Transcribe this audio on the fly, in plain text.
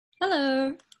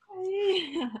Hello.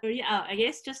 Hi. So yeah, I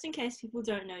guess just in case people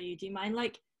don't know you, do you mind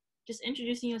just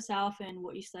introducing yourself and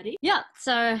what you study? Yeah,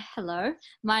 so hello.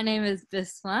 My name is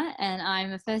Bismah and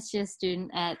I'm a first year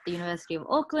student at the University of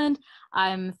Auckland.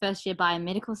 I'm a first year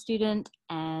biomedical student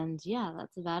and yeah,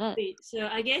 that's about it. Wait, so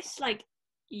I guess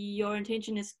your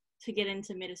intention is to get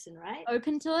into medicine, right?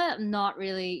 Open to it, I'm not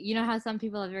really, you know how some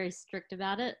people are very strict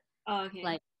about it? Oh, okay.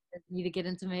 Like, you to get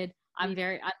into med. Yeah. I'm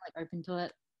like open to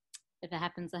it. If it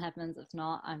happens, it happens. If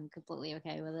not, I'm completely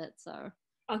okay with it. So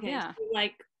Okay. yeah.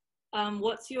 So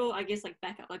what's your I guess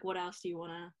backup? Like, what else are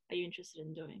you interested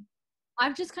in doing?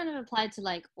 I've just kind of applied to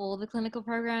like all the clinical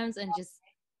programs and just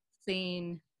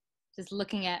seen, just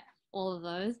looking at all of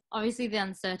those. Obviously, the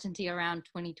uncertainty around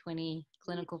 2020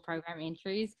 clinical program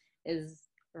entries is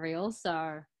real.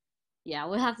 So, yeah,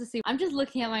 we'll have to see. I'm just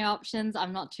looking at my options.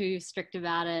 I'm not too strict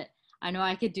about it. I know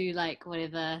I could do like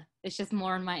whatever. It's just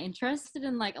more in my interest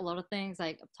in like a lot of things.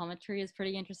 Like optometry is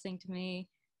pretty interesting to me.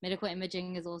 Medical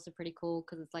imaging is also pretty cool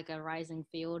because it's like a rising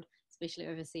field, especially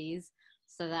overseas.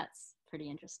 So that's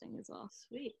pretty interesting as well.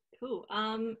 Sweet, cool.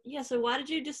 Yeah. So why did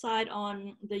you decide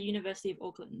on the University of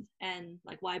Auckland and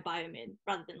why biomed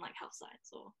rather than health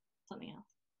science or something else?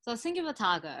 So I was thinking of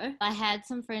Otago. I had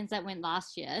some friends that went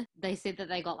last year. They said that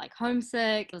they got like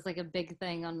homesick. It was like a big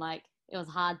thing on like, it was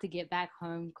hard to get back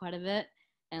home quite a bit,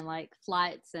 and like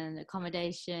flights and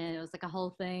accommodation. It was like a whole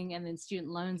thing, and then student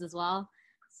loans as well.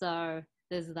 So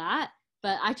there's that.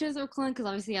 But I chose Auckland because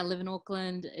obviously I live in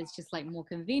Auckland. It's just like more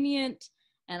convenient,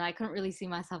 and I couldn't really see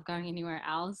myself going anywhere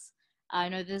else. I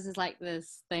know this is like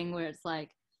this thing where it's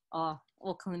like, oh,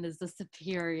 Auckland is the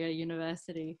superior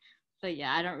university, but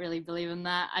yeah, I don't really believe in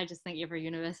that. I just think every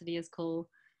university is cool.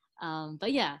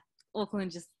 But yeah,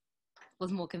 Auckland just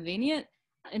was more convenient.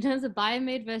 In terms of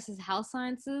biomed versus health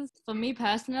sciences, for me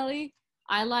personally,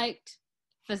 I liked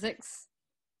physics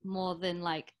more than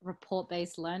like report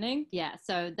based learning. Yeah,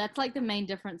 so that's like the main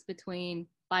difference between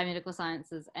biomedical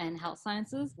sciences and health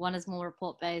sciences. One is more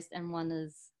report based and one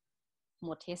is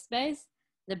more test based.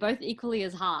 They're both equally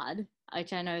as hard,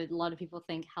 which I know a lot of people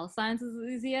think health sciences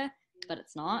is easier, but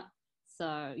it's not.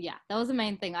 So yeah, that was the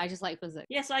main thing. I just like physics.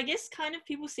 Yeah, so I guess kind of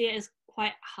people see it as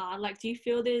quite hard. Do you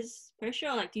feel there's pressure?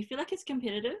 Or, do you feel like it's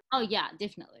competitive? Oh yeah,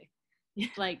 definitely. Yeah.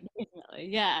 Like definitely,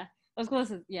 yeah. Of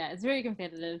course, it's very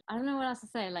competitive. I don't know what else to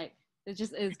say. Like it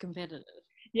just is competitive.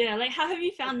 Yeah, how have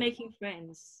you found making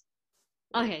friends?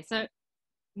 Okay, so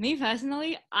me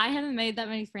personally, I haven't made that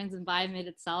many friends in biomed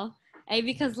itself. A,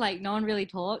 because like no one really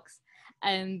talks,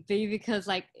 and B, because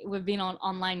like we've been on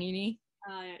online uni.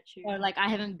 Yeah, true. So like I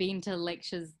haven't been to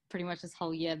lectures pretty much this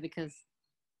whole year because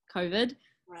COVID.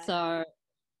 Right. So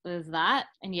there's that.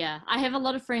 And yeah, I have a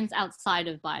lot of friends outside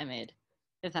of biomed,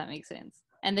 if that makes sense.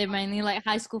 And they're mainly like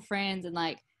high school friends and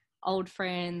like old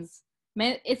friends.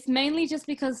 It's mainly just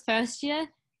because first year,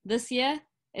 this year,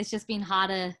 it's just been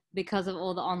harder because of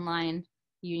all the online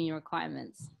uni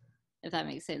requirements, if that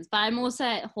makes sense. But I'm also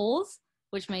at halls,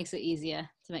 which makes it easier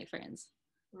to make friends.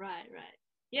 Right, right.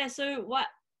 Yeah, so what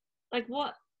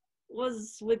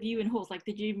was with you in halls?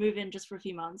 Did you move in just for a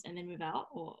few months and then move out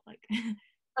or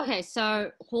Okay,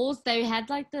 so halls, they had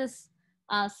like this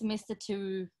semester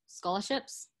two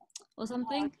scholarships or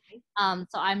something. Okay.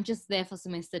 So I'm just there for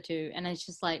semester two, and it's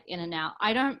just like in and out.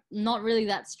 Not really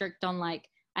that strict on like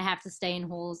I have to stay in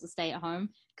halls or stay at home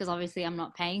because obviously I'm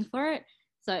not paying for it.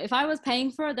 So if I was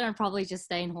paying for it, then I'd probably just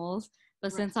stay in halls.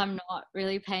 But Right. since I'm not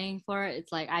really paying for it,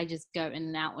 it's like I just go in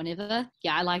and out whenever.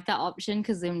 Yeah, I like that option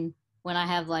because then when I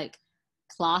have like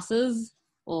classes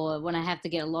or when I have to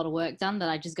get a lot of work done, that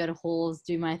I just go to halls,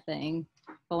 do my thing.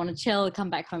 If I want to chill, come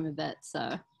back home a bit.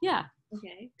 So yeah.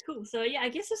 Okay, cool. So yeah, I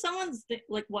guess if someone's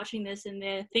watching this and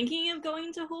they're thinking of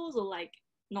going to halls or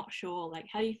not sure,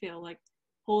 how do you feel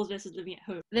halls versus living at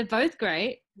home? They're both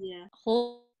great. Yeah.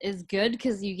 Hall is good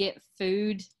because you get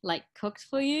food like cooked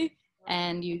for you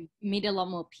and you meet a lot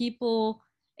more people.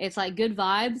 It's like good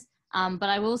vibes. But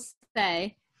I will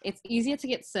say it's easier to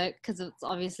get sick because it's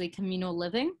obviously communal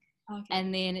living. Okay.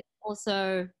 And then it's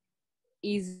also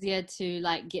easier to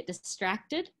like get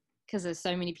distracted because there's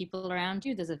so many people around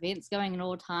you. There's events going at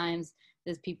all times.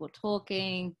 There's people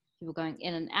talking, people going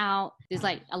in and out. There's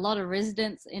like a lot of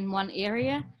residents in one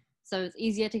area. So it's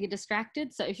easier to get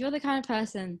distracted. So if you're the kind of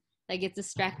person that gets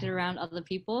distracted around other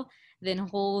people, then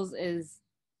halls is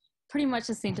pretty much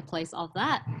the center place of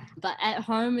that. But at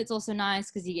home, it's also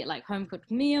nice because you get like home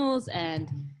cooked meals and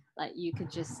like you could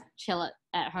just chill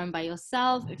at home by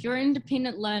yourself. If you're an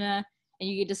independent learner and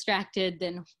you get distracted,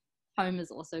 then home is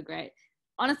also great.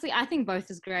 Honestly, I think both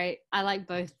is great. I like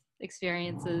both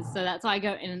experiences. So that's why I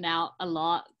go in and out a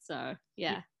lot. So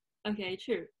yeah. Okay,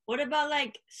 true. What about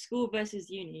like school versus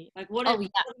uni? Like what Oh, are yeah.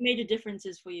 what are major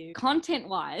differences for you? Content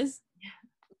wise,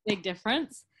 big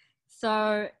difference.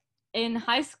 So in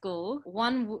high school,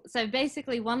 so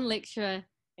basically one lecture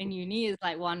in uni is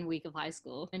like 1 week of high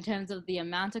school in terms of the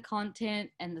amount of content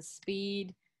and the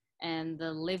speed and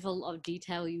the level of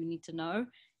detail you need to know.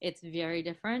 It's very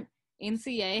different.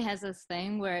 NCA has this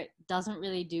thing where it doesn't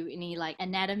really do any like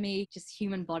anatomy, just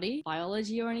human body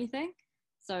biology or anything.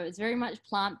 So it's very much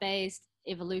plant-based,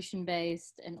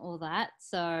 evolution-based, and all that.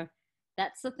 So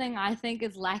that's the thing I think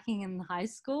is lacking in high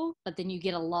school, but then you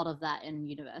get a lot of that in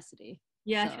university.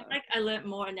 Yeah, So I feel like I learned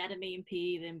more anatomy in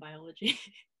PE than biology.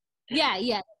 yeah,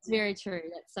 that's very true.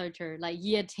 That's so true. Like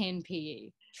year 10 PE,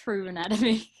 true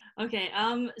anatomy. Okay,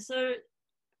 so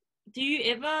do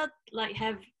you ever like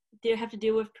do you have to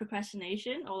deal with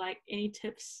procrastination or like any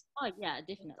tips Oh yeah, for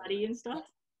definitely. study and stuff?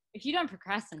 If you don't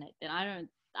procrastinate, then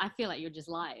I feel like you're just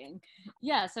lying.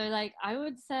 Yeah, so like I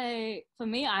would say for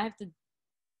me, I have to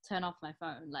turn off my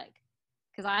phone, like,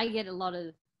 because I get a lot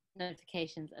of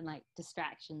notifications and like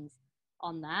distractions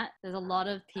on that. There's a lot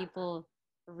of people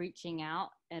reaching out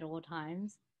at all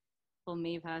times for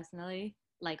me personally,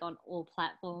 like on all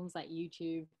platforms like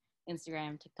YouTube,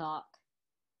 Instagram, TikTok,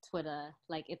 Twitter.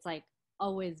 Like it's like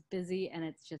always busy and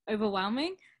it's just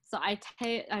overwhelming. So I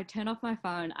turn off my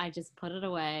phone, I just put it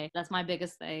away. That's my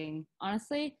biggest thing.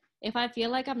 Honestly, if I feel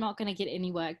like I'm not going to get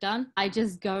any work done, I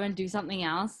just go and do something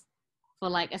else for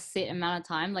like a set amount of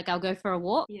time. Like I'll go for a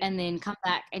walk and then come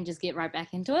back and just get right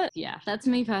back into it. Yeah, that's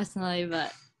me personally.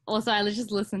 But also I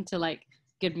just listen to like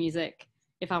good music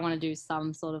if I want to do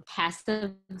some sort of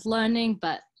passive learning,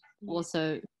 but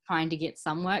also trying to get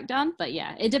some work done. But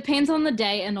yeah, it depends on the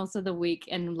day and also the week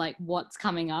and like what's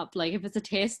coming up. Like if it's a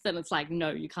test, then it's like,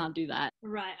 no, you can't do that.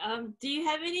 Right. Do you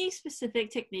have any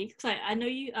specific techniques? Like I know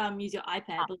you use your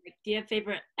iPad, but like do you have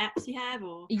favorite apps you have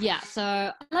or? Yeah, so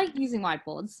I like using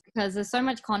whiteboards because there's so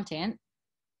much content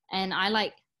and I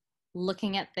like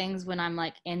looking at things when I'm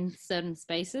like in certain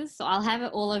spaces. So I'll have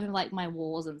it all over like my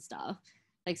walls and stuff,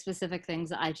 like specific things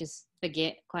that I just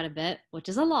forget quite a bit, which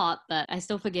is a lot, but I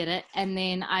still forget it. And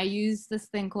then I use this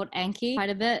thing called Anki quite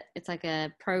a bit. It's like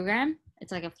a program.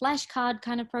 It's like a flashcard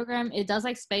kind of program. It does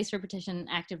like spaced repetition,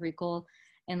 active recall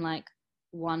in like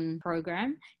one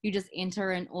program. You just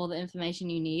enter in all the information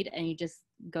you need and you just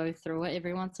go through it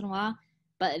every once in a while.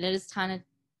 But it is kind of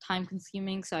time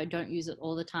consuming, so I don't use it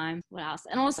all the time. What else?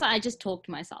 And also I just talk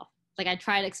to myself. Like I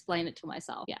try to explain it to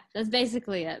myself. Yeah, that's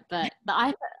basically it. But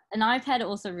an iPad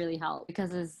also really helps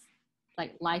because it's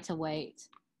like lighter weight,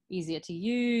 easier to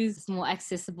use, it's more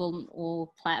accessible on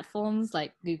all platforms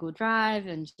like Google Drive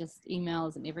and just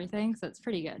emails and everything. So it's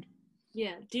pretty good.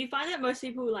 Yeah. Do you find that most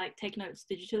people like take notes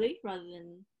digitally rather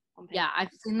than on paper? Yeah, I've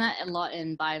seen that a lot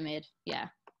in Biomed. Yeah.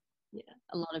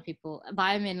 A lot of people,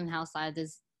 Biomed and House Side,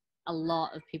 there's a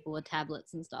lot of people with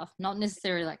tablets and stuff. Not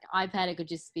necessarily like iPad, it could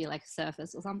just be like a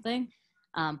Surface or something.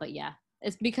 But yeah,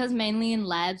 it's because mainly in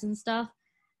labs and stuff,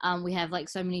 we have like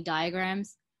so many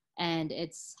diagrams and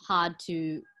it's hard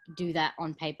to do that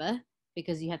on paper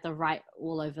because you have to write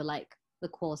all over like the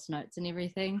course notes and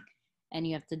everything, and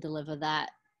you have to deliver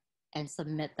that and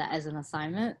submit that as an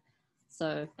assignment.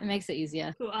 So it makes it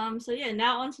easier. Cool. So yeah,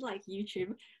 now on to like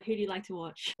YouTube. Who do you like to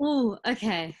watch? Oh,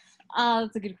 okay.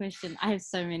 That's a good question. I have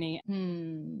so many.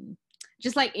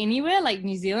 Just like anywhere, like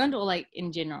New Zealand or like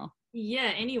in general?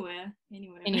 Yeah, anywhere.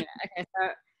 Anywhere.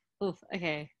 Okay.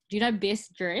 Okay. Do you know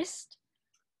Best Dressed?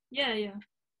 Yeah.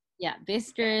 Yeah,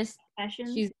 Best Dressed.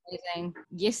 Fashion. She's amazing.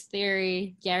 Yes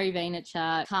Theory, Gary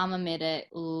Vaynerchuk, Karma Medic.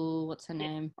 Ooh, what's her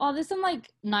name? Oh, there's some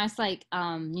like nice like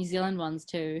New Zealand ones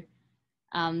too.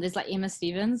 There's like Emma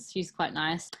Stevens. She's quite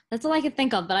nice. That's all I can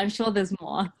think of, but I'm sure there's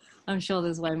more. I'm sure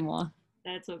there's way more.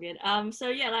 That's all good. So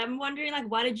yeah, like, I'm wondering like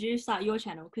why did you start your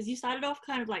channel? Because you started off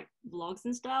kind of like vlogs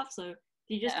and stuff. So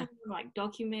do you just kind of like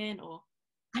document or?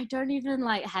 I don't even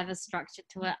like have a structure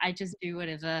to it. I just do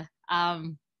whatever.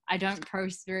 I don't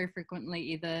post very frequently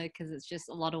either because it's just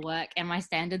a lot of work and my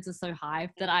standards are so high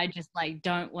that I just like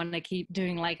don't want to keep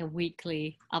doing like a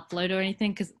weekly upload or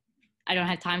anything because I don't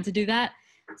have time to do that.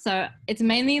 So it's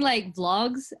mainly like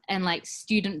vlogs and like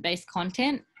student-based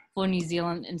content for New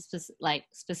Zealand and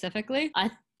specifically.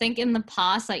 I think in the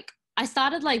past, like I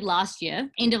started like last year,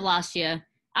 end of last year,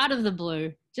 out of the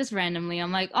blue, just randomly.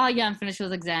 I'm like, oh yeah, I'm finished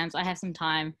with exams. I have some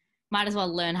time. Might as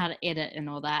well learn how to edit and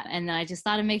all that. And then I just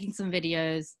started making some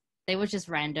videos. They were just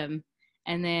random.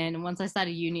 And then once I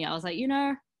started uni, I was like,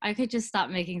 I could just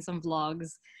start making some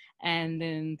vlogs. And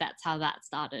then that's how that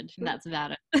started. And that's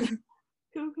about it.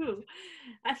 Cool.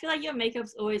 I feel like your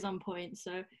makeup's always on point.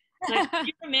 So, like, do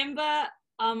you remember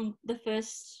the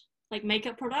first like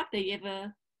makeup product that you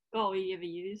ever Oh, you ever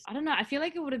used? I don't know. I feel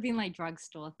like it would have been like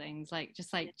drugstore things, like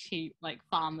just like cheap, like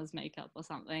farmer's makeup or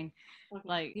something. Okay.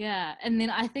 Like, yeah. And then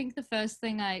I think the first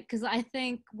thing because I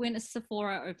think when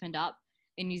Sephora opened up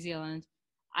in New Zealand,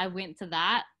 I went to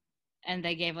that and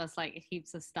they gave us like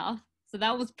heaps of stuff. So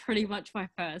that was pretty much my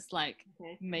first like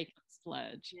makeup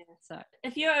splurge. Yeah. So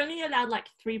if you're only allowed like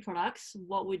 3 products,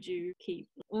 what would you keep?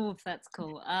 oof, that's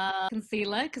cool.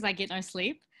 Concealer, because I get no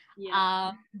sleep.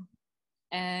 Yeah.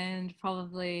 And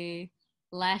probably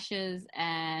lashes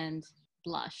and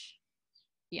blush.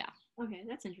 Yeah. Okay,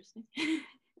 that's interesting.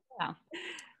 Yeah.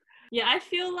 Yeah, I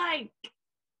feel like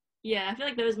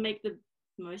those make the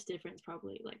most difference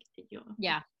probably, like at your.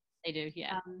 Yeah, they do.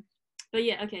 Yeah. But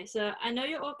yeah, okay. So I know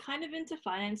you're all kind of into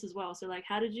finance as well. So like,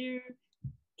 how did you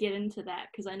get into that?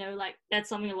 Because I know like that's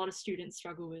something a lot of students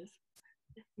struggle with.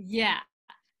 Yeah.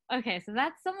 Okay, so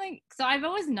that's something. So I've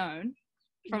always known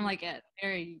from like a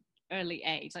very early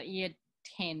age, like year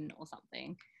 10 or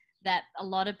something, that a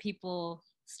lot of people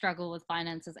struggle with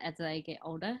finances as they get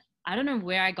older. I don't know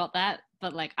where I got that,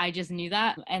 but like I just knew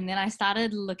that. And then I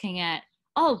started looking at,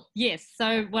 oh, yes.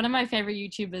 So one of my favorite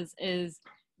YouTubers is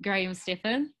Graham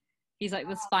Stephan. He's like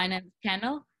this finance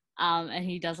channel. And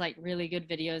he does like really good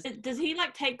videos. Does he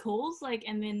like take calls like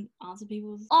and then answer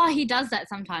people's? Oh, he does that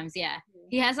sometimes. Yeah.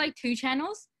 He has like 2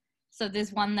 channels. So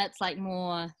there's one that's like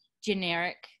more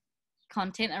generic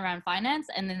content around finance,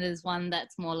 and then there's one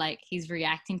that's more like he's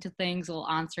reacting to things or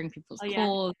answering people's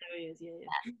calls. Yeah.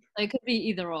 So it could be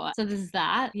either or. So there's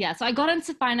that. Yeah. So I got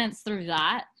into finance through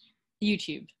that.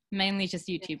 YouTube, mainly just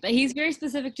YouTube. But he's very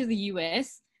specific to the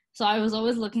US. So I was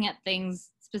always looking at things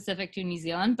specific to New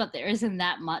Zealand, but there isn't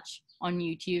that much on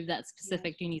YouTube that's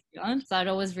specific to New Zealand. So I'd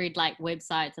always read like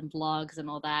websites and blogs and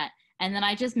all that. And then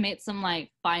I just met some like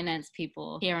finance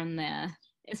people here and there,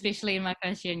 especially in my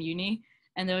first year in uni.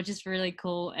 And they were just really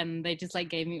cool. And they just like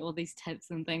gave me all these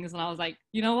tips and things. And I was like,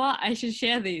 you know what? I should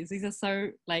share these. These are so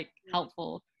like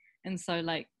helpful and so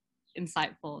like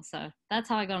insightful. So that's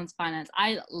how I got into finance.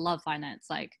 I love finance.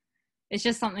 Like it's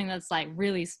just something that's like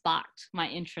really sparked my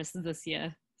interest this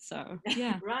year. So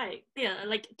yeah. Right. Yeah,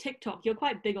 like TikTok, you're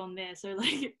quite big on there. So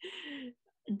like,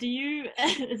 do you,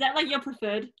 is that like your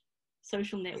preferred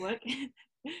social network?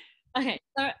 Okay,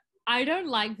 so I don't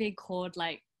like being called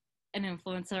like an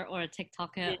influencer or a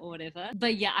TikToker or whatever.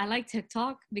 But yeah, I like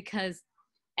TikTok because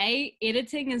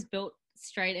editing is built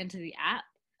straight into the app.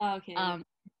 Oh, okay.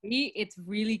 It's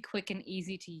really quick and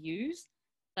easy to use.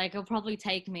 Like it'll probably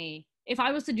take me, if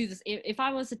I was to do this, if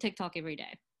I was to TikTok every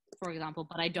day, for example,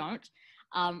 but I don't,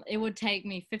 it would take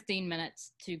me 15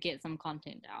 minutes to get some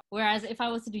content out. Whereas if I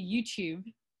was to do YouTube,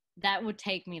 that would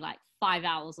take me like 5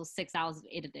 hours or 6 hours of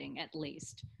editing at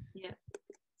least. Yeah.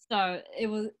 So it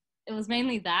was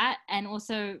mainly that, and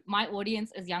also my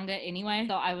audience is younger anyway.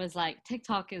 So I was like,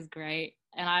 TikTok is great.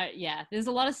 And there's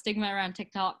a lot of stigma around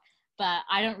TikTok, but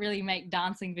I don't really make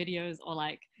dancing videos or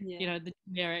like, the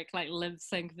generic like lip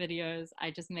sync videos.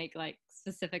 I just make like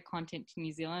specific content to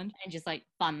New Zealand and just like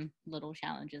fun little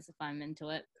challenges if I'm into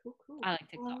it. Cool. I like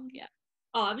TikTok, yeah.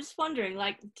 Oh, I'm just wondering,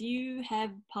 like, do you have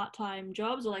part-time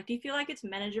jobs or like, do you feel like it's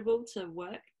manageable to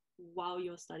work while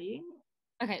you're studying?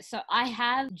 Okay, so I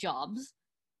have jobs,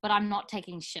 but I'm not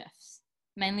taking shifts,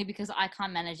 mainly because I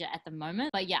can't manage it at the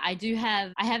moment. But yeah, I do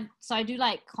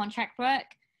like contract work,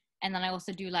 and then I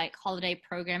also do like holiday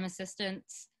program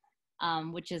assistance,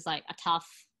 which is like a tough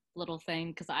little thing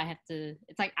because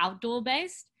it's like outdoor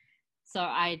based. So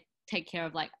I take care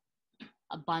of like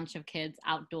a bunch of kids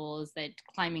outdoors. They're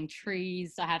climbing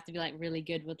trees. So I have to be like really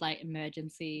good with like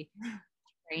emergency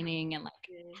training and like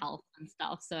health and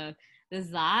stuff. So there's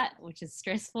that, which is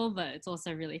stressful, but it's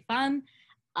also really fun.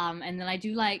 And then I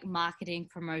do like marketing,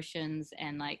 promotions,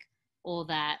 and like all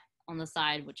that on the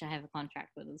side, which I have a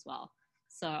contract with as well.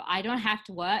 So I don't have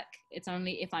to work. It's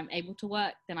only if I'm able to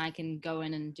work, then I can go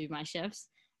in and do my shifts.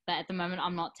 But at the moment,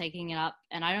 I'm not taking it up.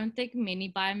 And I don't think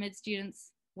many biomed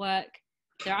students work.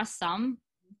 There are some,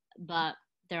 but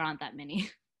there aren't that many.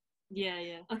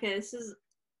 Yeah. Okay,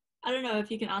 I don't know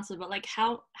if you can answer, but like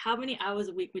how many hours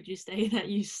a week would you say that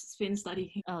you spend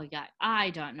studying? Oh yeah, I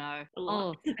don't know. A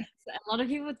lot. A lot of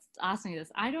people ask me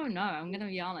this. I don't know. I'm gonna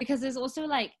be honest, because there's also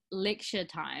like lecture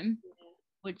time,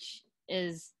 which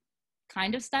is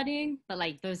kind of studying, but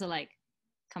like those are like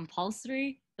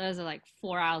compulsory. Those are like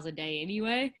 4 hours a day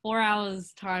anyway. 4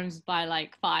 hours times by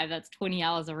like 5, that's 20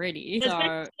 hours already. So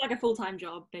it's like a full-time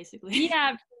job, basically.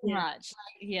 Yeah, pretty much.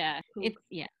 Cool.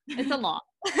 It's a lot.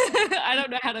 I don't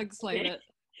know how to explain it.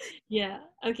 Yeah.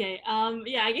 Okay.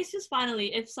 I guess just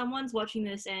finally, if someone's watching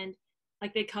this and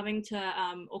like they're coming to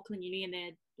Auckland Uni and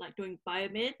they're like doing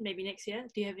biomed maybe next year,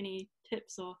 do you have any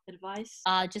tips or advice?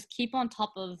 Just keep on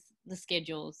top of the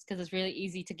schedules because it's really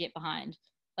easy to get behind.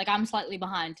 Like I'm slightly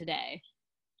behind today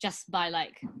just by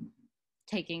like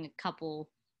taking a couple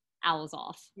hours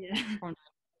off. Yeah.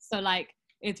 So like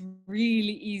it's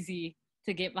really easy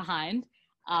to get behind.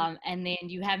 And then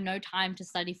you have no time to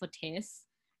study for tests.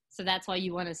 So that's why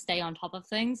you want to stay on top of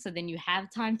things. So then you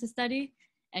have time to study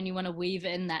and you want to weave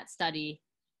in that study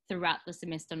throughout the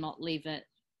semester, not leave it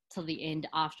till the end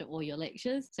after all your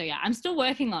lectures. So yeah, I'm still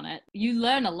working on it. You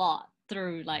learn a lot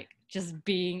through like just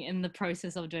being in the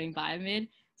process of doing biomed.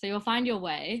 So you'll find your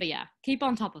way. But yeah, keep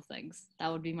on top of things. That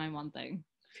would be my one thing.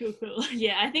 Cool.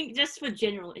 Yeah, I think just for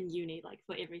general in uni, like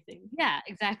for everything. Yeah,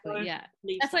 exactly. Yeah.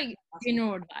 That's like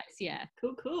general advice. Yeah.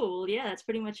 Cool. Yeah, that's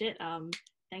pretty much it.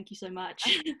 Thank you so much.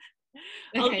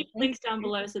 I'll leave links down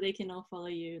below so they can all follow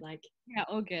you. Like, yeah,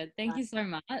 all good. Thank you so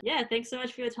much. Yeah, thanks so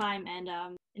much for your time and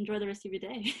enjoy the rest of your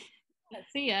day.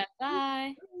 See ya.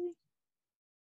 Bye.